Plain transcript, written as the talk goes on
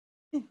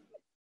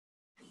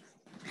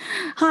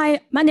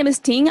Hi, my name is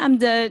Ting. I'm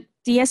the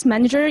DS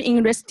manager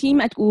in risk team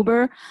at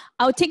Uber.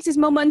 I'll take this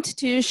moment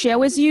to share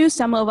with you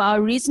some of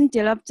our recent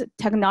developed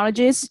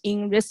technologies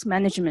in risk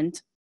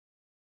management.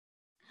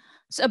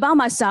 So about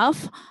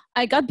myself,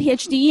 I got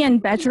PhD and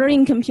bachelor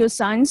in computer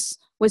science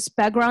with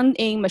background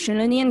in machine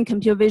learning and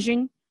computer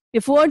vision.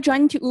 Before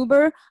joining to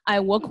Uber,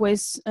 I worked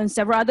with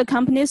several other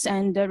companies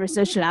and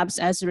research labs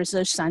as a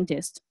research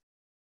scientist.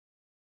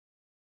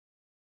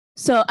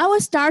 So I will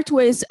start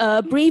with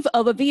a brief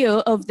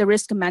overview of the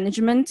risk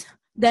management.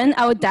 Then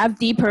I will dive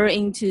deeper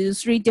into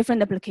 3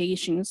 different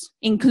applications,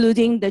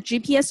 including the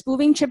GPS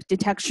spoofing trip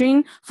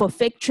detection for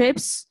fake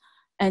trips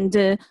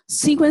and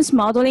sequence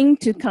modeling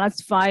to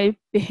classify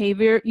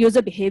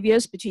user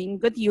behaviors between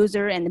good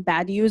user and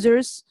bad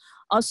users.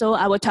 Also,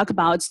 I will talk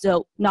about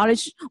the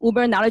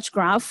Uber Knowledge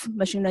Graph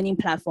machine learning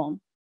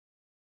platform.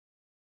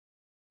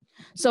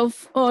 So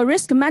for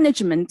risk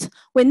management,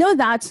 we know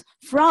that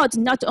fraud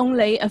not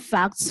only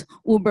affects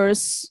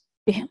Uber's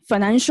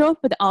financial,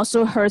 but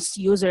also hurts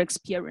user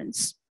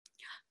experience.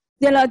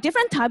 There are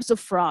different types of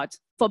fraud.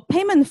 For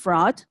payment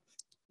fraud,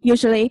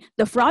 usually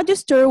the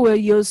fraudster will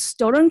use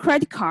stolen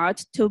credit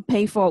card to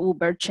pay for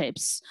Uber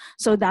trips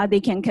so that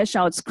they can cash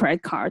out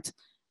credit card.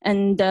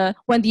 And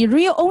when the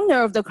real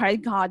owner of the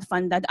credit card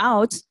finds that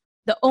out,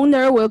 the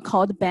owner will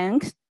call the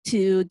bank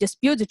to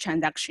dispute the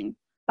transaction.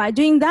 By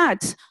doing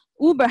that,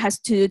 Uber has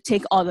to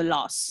take all the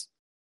loss.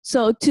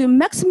 So to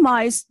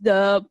maximize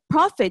the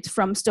profit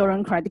from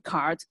stolen credit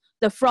card,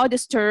 the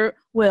fraudster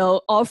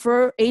will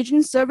offer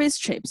agent service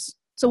trips.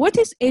 So what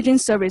is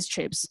agent service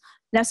trips?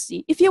 Let's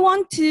see. If you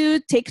want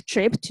to take a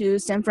trip to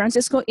San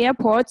Francisco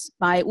Airport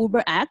by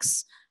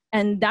UberX,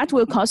 and that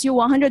will cost you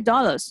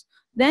 $100,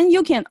 then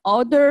you can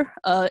order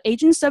an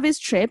agent service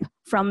trip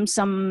from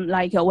some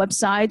like a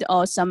website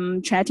or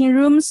some chatting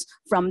rooms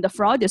from the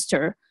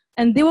fraudster,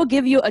 and they will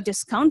give you a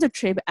discounted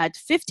trip at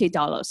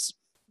 $50.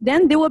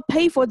 Then they will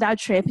pay for that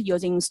trip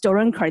using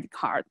stolen credit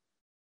card.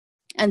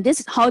 And this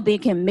is how they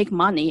can make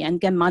money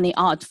and get money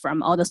out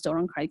from all the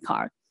stolen credit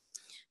card.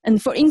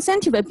 And for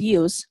incentive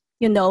abuse,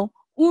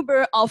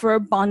 Uber offer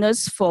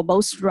bonus for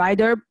both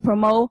rider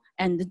promo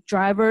and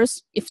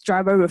drivers if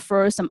driver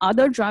refers some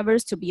other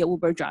drivers to be an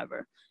Uber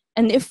driver.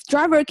 And if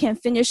driver can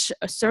finish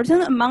a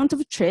certain amount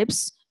of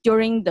trips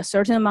during the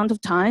certain amount of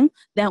time,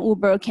 then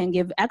Uber can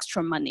give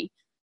extra money.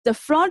 The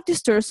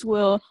fraudsters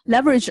will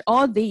leverage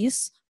all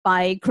these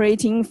by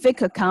creating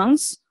fake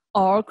accounts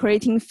or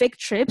creating fake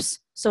trips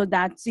so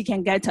that they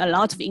can get a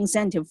lot of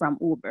incentive from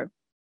Uber.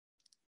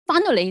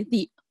 Finally,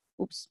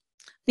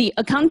 the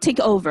account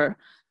takeover.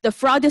 The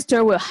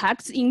fraudster will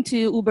hack into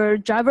Uber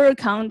driver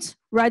account,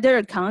 rider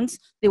accounts.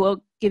 They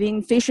will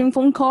giving phishing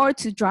phone call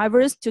to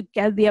drivers to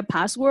get their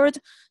password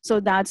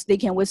so that they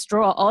can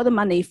withdraw all the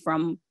money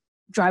from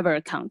driver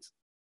account.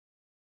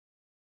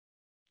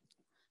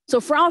 So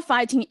fraud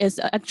fighting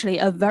is actually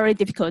a very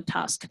difficult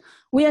task.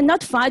 We are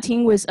not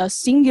fighting with a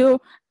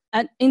single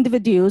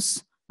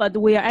individuals, but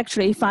we are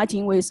actually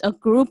fighting with a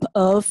group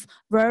of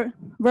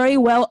very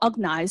well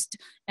organized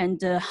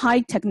and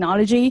high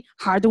technology,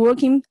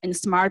 hardworking and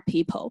smart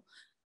people.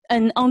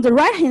 And on the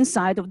right-hand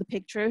side of the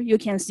picture, you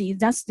can see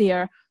that's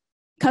their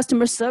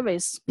customer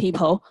service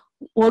people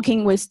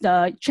working with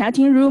the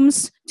chatting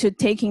rooms to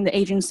taking the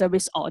agent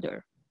service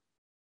order.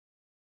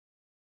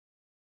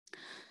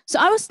 So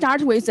I will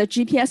start with the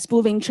GPS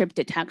spoofing trip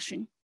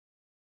detection.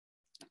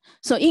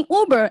 So in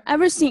Uber,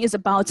 everything is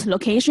about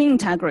location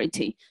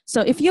integrity.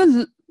 So if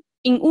you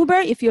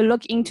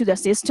look into the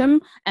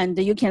system and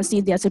you can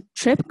see there's a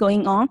trip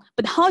going on,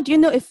 but how do you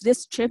know if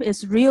this trip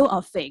is real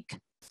or fake?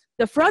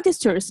 The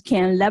fraudsters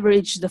can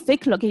leverage the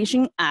fake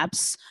location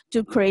apps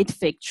to create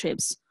fake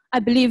trips. I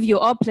believe you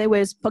all play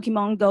with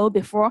Pokemon Go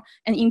before,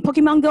 and in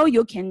Pokemon Go,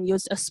 you can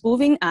use a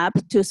spoofing app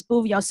to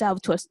spoof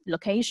yourself to a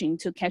location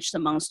to catch the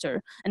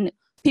monster. And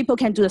people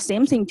can do the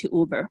same thing to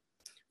Uber.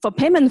 For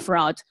payment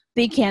fraud,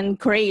 they can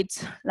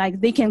create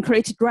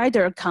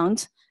rider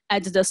account,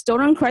 add the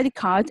stolen credit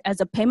card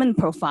as a payment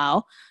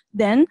profile.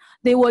 Then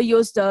they will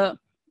use the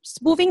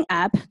spoofing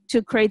app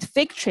to create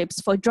fake trips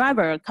for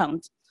driver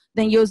account.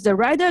 Then use the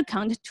rider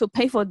account to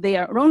pay for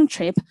their own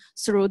trip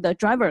through the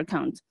driver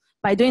account.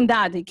 By doing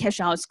that, they cash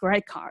out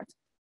credit card.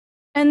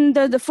 And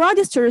the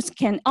fraudsters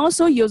can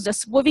also use the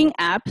spoofing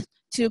app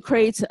to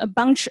create a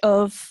bunch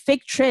of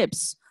fake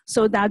trips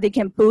so that they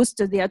can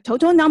boost their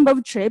total number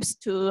of trips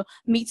to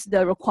meet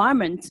the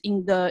requirements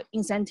in the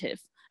incentive.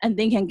 And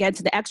they can get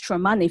the extra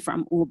money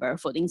from Uber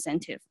for the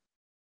incentive.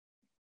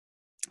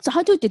 So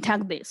how to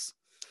detect this?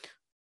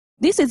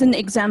 This is an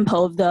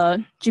example of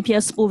the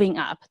GPS spoofing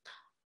app.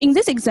 In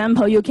this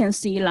example, you can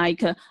see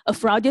like a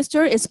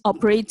fraudster is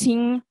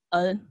operating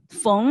a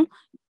phone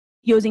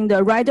using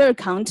the rider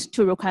account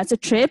to request a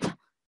trip.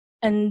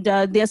 And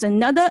there's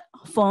another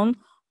phone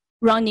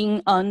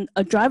running on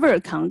a driver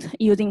account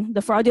using the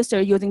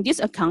fraudster using this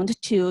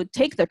account to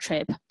take the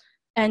trip.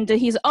 And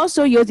he's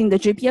also using the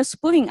GPS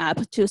spoofing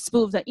app to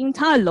spoof the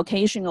entire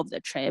location of the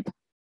trip.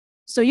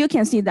 So you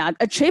can see that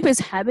a trip is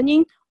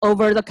happening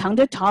over the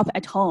countertop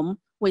at home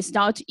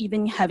without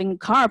even having a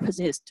car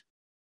possessed.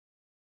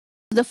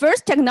 The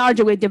first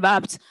technology we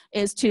developed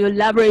is to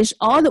leverage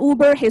all the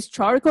Uber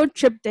historical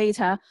trip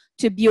data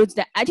to build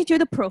the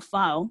attitude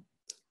profile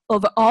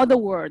of all the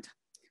world.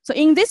 So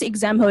in this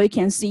example, you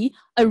can see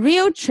a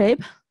real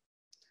trip's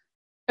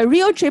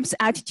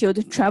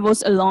attitude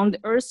travels along the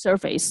Earth's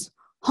surface.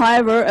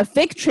 However, a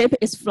fake trip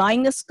is flying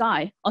in the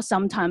sky or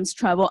sometimes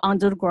travel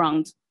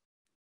underground.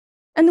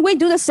 And we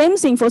do the same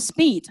thing for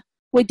speed.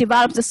 We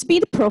developed the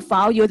speed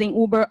profile using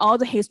Uber all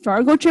the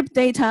historical trip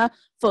data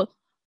for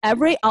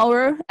every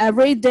hour,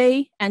 every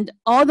day, and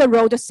all the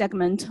road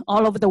segment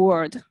all over the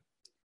world.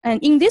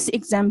 And in this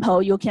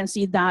example, you can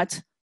see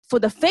that for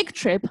the fake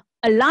trip,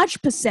 a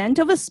large percent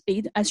of the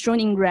speed, as shown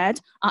in red,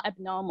 are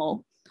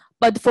abnormal.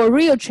 But for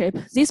real trip,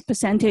 this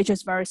percentage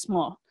is very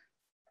small.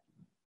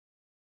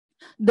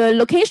 The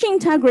location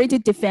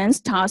integrated defense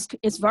task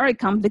is very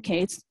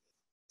complicated.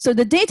 So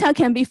the data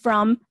can be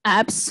from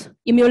apps,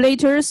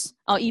 emulators,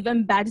 or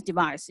even bad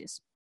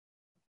devices.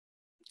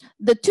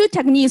 The two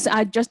techniques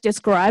I just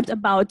described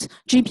about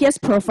GPS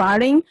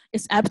profiling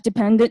is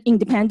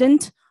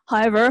independent.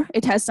 However,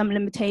 it has some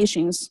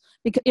limitations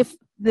because if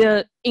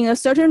in a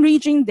certain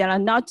region there are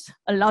not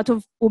a lot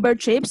of Uber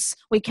trips,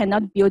 we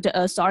cannot build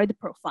a solid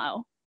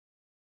profile.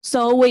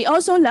 So we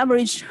also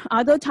leverage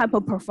other type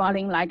of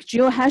profiling like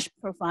geohash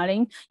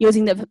profiling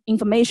using the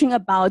information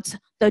about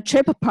the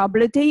trip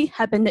probability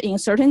happened in a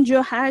certain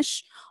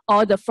geohash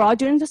or the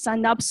fraudulent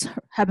signups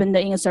happened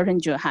in a certain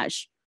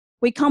geohash.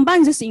 We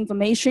combine this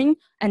information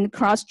and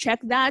cross-check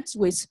that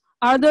with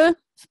other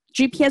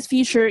GPS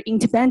feature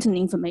independent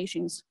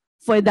informations.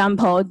 For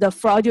example, the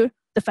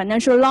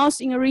financial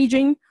loss in a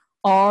region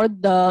or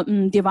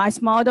the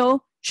device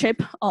model,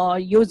 chip, or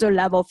user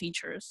level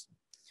features.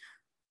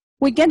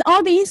 We get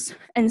all these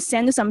and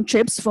send some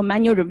trips for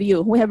manual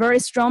review. We have a very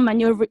strong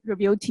manual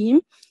review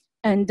team,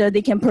 and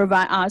they can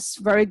provide us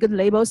very good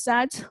label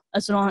set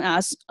as well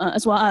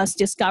as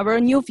discover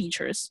new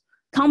features.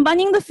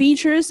 Combining the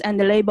features and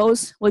the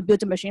labels, we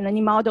build machine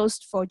learning models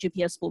for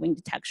GPS spoofing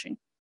detection.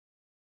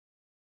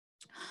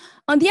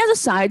 On the other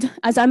side,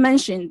 as I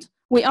mentioned,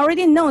 we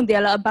already know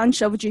there are a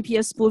bunch of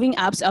GPS spoofing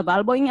apps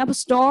available in App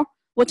Store.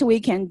 What we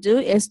can do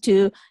is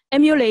to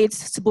emulate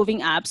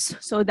spoofing apps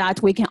so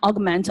that we can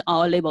augment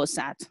our label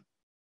set.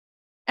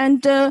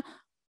 And at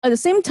the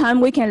same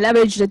time, we can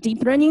leverage the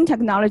deep learning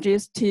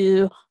technologies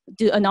to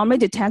do anomaly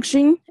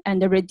detection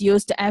and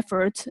reduce the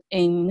effort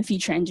in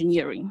feature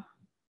engineering.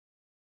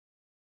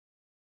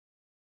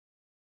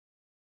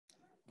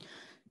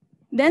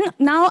 Then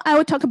now I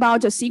will talk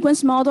about the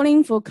sequence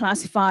modeling for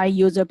classify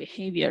user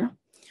behavior.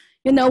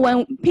 You know,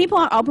 when people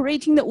are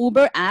operating the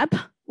Uber app,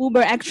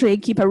 Uber actually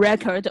keep a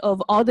record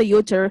of all the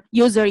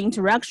user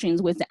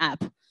interactions with the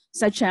app,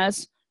 such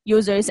as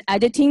users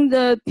editing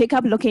the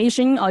pickup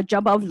location or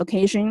drop-off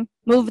location,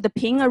 move the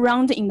pin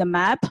around in the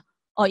map,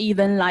 or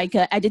even like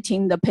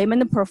editing the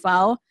payment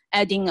profile,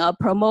 adding a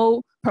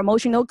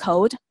promotional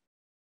code,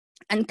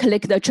 and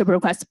click the trip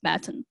request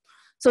button.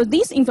 So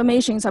these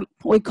informations,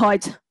 we call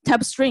it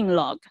Tapstream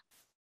log.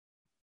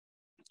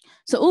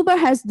 So Uber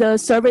has the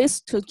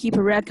service to keep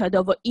a record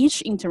of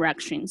each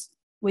interactions.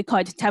 We call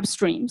it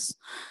Tapstreams.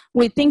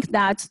 We think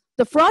that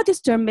the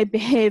fraudster may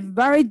behave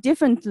very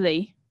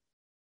differently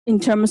in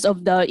terms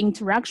of the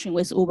interaction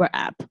with Uber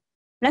app.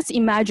 Let's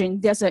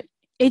imagine there's an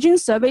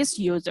agent service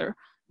user.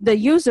 The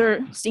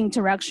user's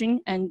interaction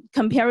and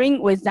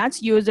comparing with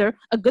that user,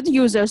 a good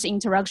user's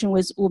interaction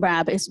with Uber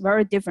app is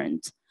very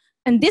different.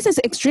 And this is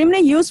extremely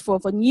useful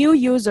for new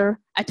user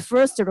at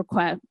first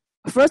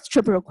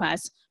trip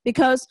request,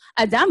 because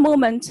at that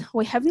moment,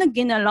 we haven't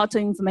gained a lot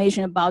of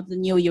information about the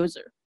new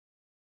user.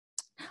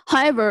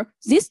 However,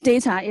 this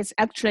data is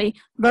actually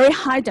very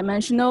high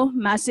dimensional,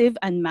 massive,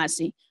 and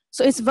messy.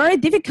 So it's very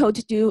difficult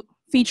to do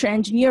feature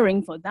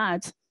engineering for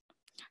that.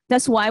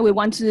 That's why we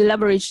want to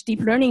leverage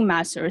deep learning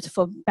methods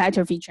for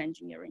better feature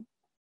engineering.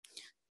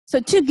 So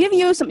to give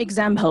you some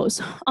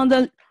examples, on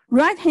the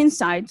right-hand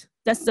side,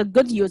 that's the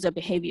good user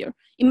behavior.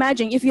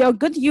 Imagine if you're a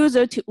good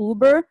user to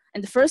Uber,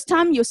 and the first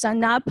time you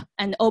sign up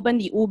and open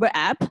the Uber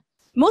app,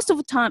 most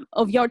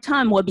of your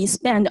time will be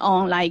spent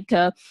on like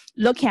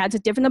look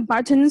at different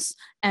buttons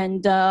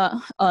and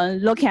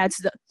look at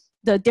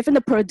the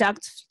different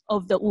products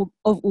of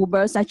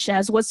Uber, such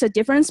as what's the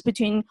difference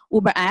between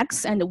Uber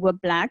X and Uber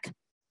Black.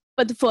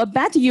 But for a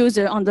bad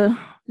user on the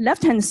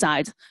left-hand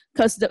side,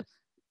 because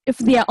if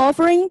they are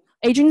offering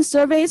agent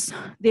service,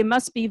 they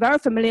must be very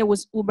familiar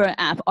with Uber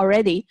app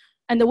already.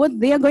 And what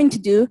they are going to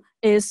do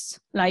is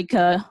like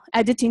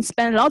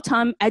spend a lot of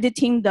time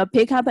editing the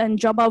pickup and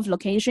drop-off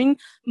location,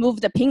 move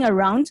the pin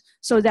around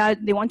so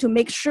that they want to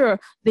make sure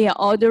they are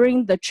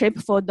ordering the trip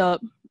for the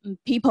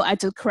people at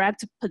the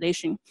correct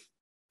position.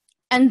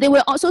 And they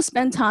will also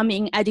spend time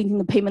in editing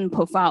the payment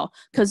profile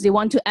because they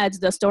want to add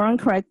the stolen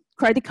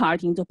credit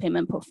card into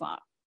payment profile.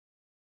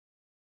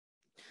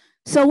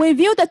 So we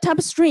view the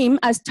Tapstream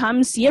as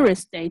time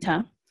series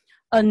data.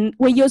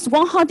 We use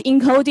one-hot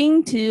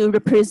encoding to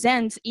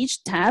represent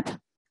each tab.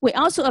 We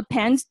also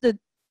append the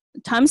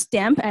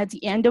timestamp at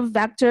the end of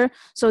vector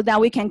so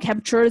that we can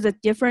capture the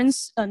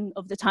difference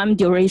of the time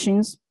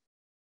durations.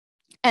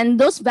 And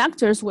those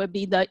vectors will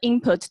be the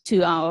input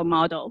to our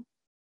model.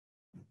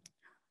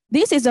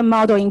 This is a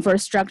model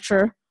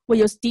infrastructure. We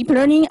use deep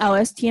learning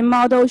LSTM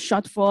model,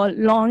 short for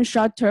long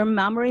short-term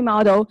memory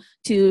model,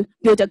 to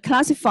build a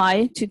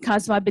classify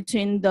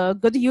between the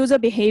good user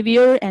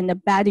behavior and the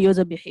bad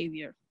user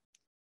behavior.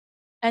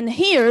 And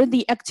here,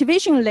 the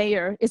activation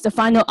layer is the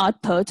final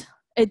output.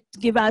 It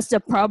gives us the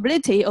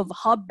probability of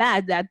how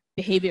bad that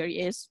behavior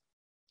is.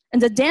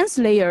 And the dense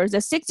layer, the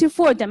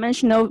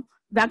 64-dimensional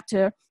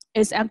vector,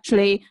 is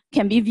actually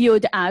can be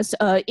viewed as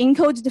an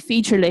encoded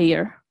feature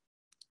layer.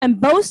 And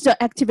both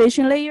the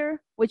activation layer,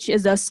 which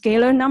is a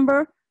scalar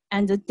number,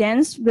 and the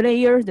dense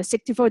layer, the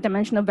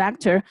 64-dimensional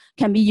vector,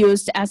 can be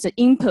used as an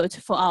input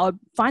for our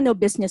final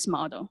business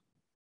model.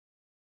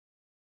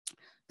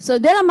 So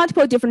there are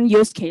multiple different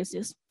use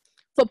cases.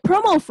 For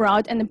promo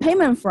fraud and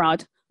payment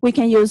fraud, we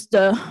can use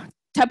the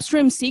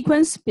Tapstream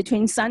sequence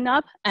between sign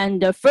up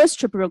and the first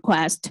trip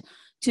request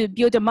to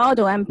build a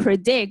model and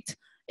predict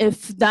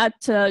if that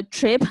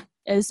trip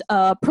is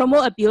a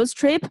promo abuse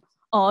trip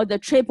or the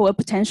trip will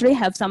potentially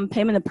have some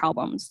payment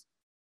problems.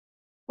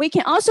 We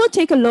can also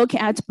take a look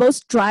at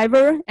both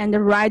driver and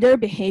the rider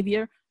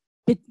behavior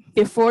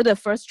before the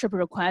first trip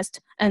request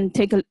and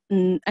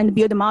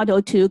build a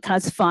model to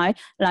classify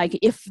like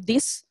if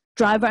this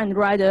driver and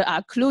rider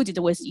are colluded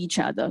with each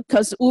other,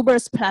 because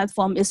Uber's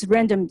platform is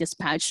random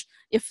dispatch.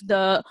 If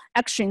the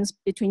actions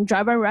between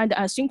driver and rider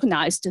are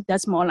synchronized,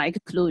 that's more like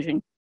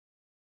collusion.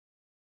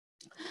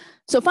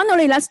 So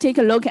finally, let's take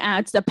a look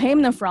at the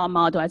payment fraud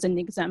model as an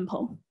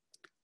example.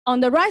 On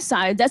the right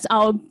side, that's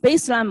our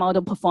baseline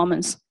model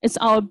performance. It's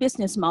our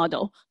business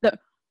model. The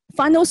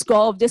final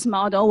score of this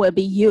model will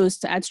be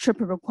used as trip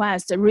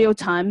request in real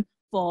time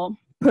for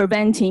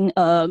preventing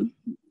a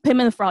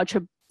payment fraud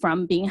trip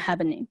from being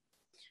happening.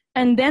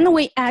 And then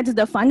we add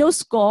the final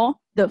score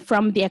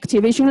from the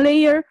activation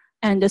layer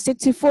and the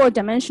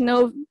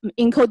 64-dimensional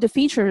encoded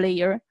feature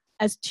layer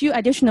as two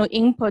additional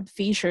input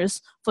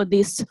features for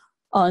this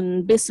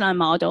baseline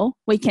model.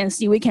 We can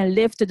see we can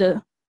lift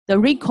the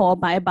recall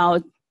by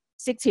about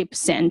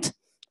 60%,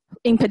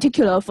 in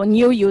particular for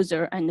new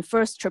user and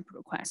first trip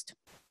request.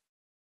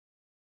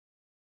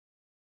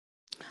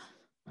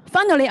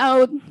 Finally,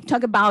 I'll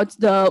talk about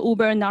the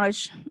Uber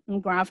Knowledge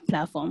Graph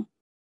platform.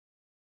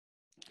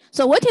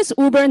 So what is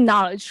Uber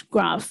Knowledge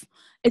Graph?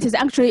 It is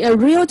actually a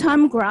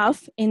real-time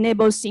graph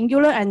enables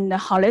singular and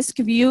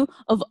holistic view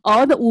of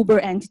all the Uber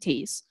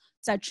entities,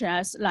 such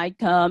as like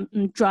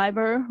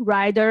driver,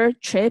 rider,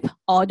 trip,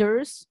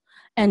 orders,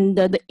 and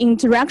the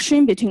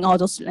interaction between all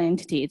those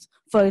entities.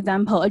 For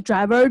example, a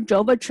driver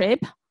drove a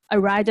trip, a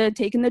rider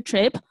taken a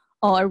trip,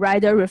 or a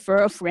rider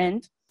refer a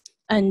friend,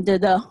 and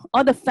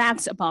all the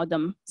facts about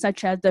them,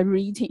 such as the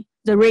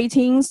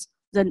ratings,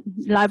 the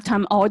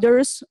lifetime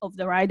orders of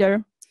the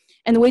rider.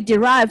 And we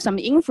derive some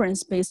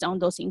inference based on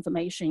those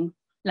information,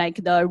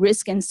 like the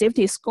risk and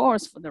safety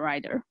scores for the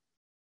rider.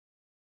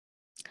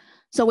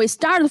 So we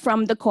start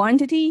from the core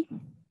entity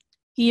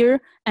here,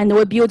 and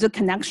we build the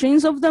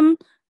connections of them,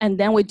 and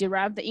then we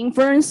derive the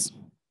inference.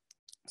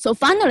 So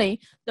finally,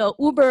 the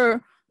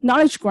Uber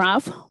Knowledge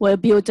Graph will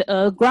build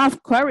a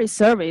graph query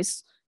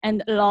service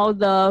and allow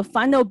the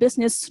final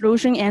business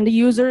solution end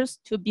users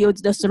to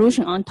build the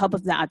solution on top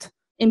of that,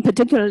 in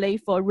particularly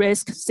for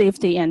risk,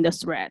 safety, and the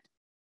threat.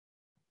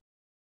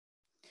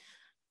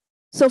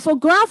 So for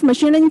graph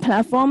machine learning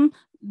platform,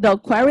 the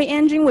query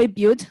engine we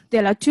built,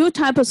 there are two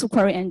types of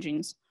query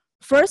engines.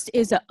 First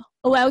is a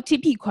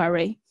OLTP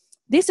query.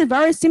 This is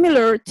very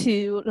similar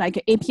to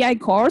like API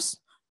calls.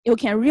 You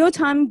can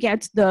real-time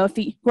get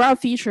the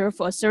graph feature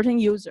for a certain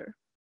user.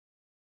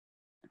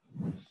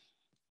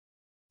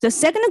 The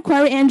second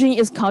query engine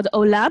is called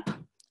OLAP.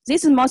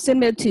 This is more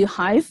similar to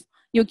Hive.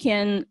 You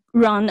can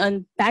run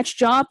a batch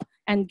job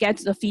and get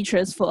the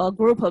features for a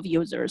group of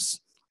users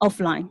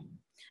offline.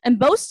 And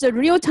both the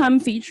real-time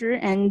feature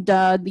and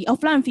the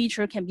offline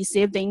feature can be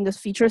saved in the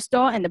feature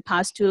store and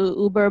passed to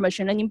Uber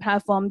machine learning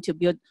platform to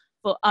build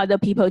for other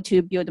people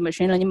to build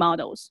machine learning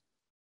models.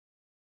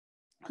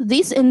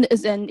 This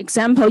is an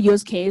example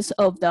use case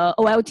of the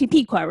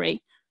OLTP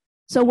query.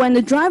 So when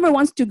the driver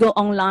wants to go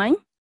online,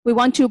 we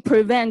want to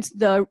prevent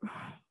the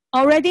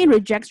already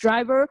reject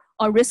driver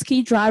or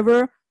risky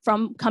driver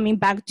from coming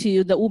back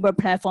to the Uber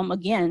platform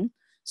again.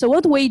 So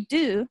what we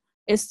do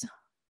is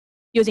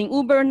using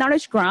Uber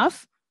Knowledge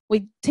Graph,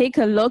 we take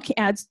a look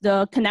at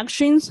the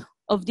connections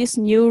of this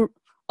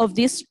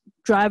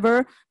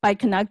driver by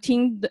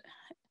connecting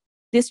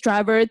this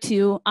driver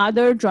to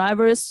other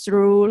drivers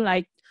through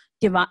like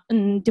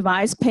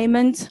device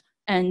payment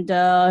and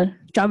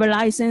driver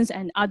license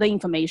and other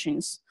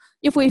informations.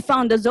 If we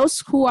found that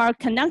those who are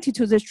connected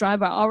to this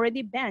driver are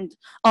already banned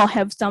or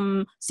have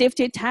some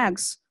safety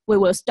tags, we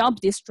will stop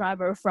this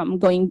driver from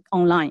going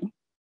online.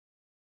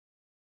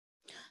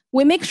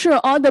 We make sure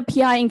all the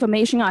PI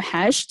information are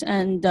hashed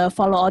and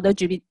follow all the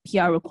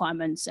GDPR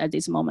requirements at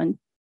this moment.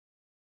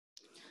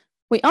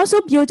 We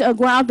also built a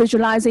graph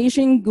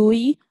visualization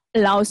GUI,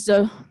 allows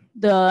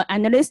the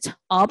analyst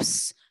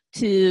ops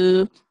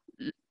to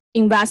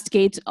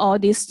investigate all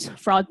these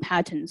fraud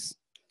patterns.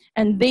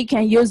 And they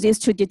can use this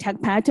to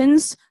detect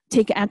patterns,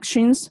 take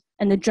actions,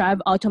 and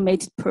drive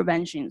automated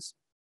preventions.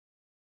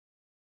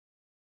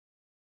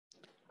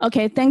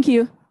 Okay, thank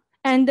you.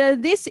 And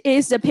this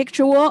is a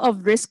picture wall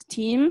of risk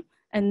team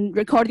and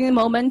recording the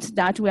moment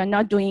that we are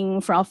not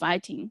doing fraud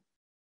fighting.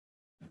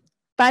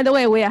 By the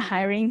way, we are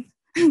hiring.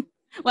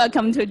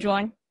 Welcome to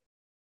join.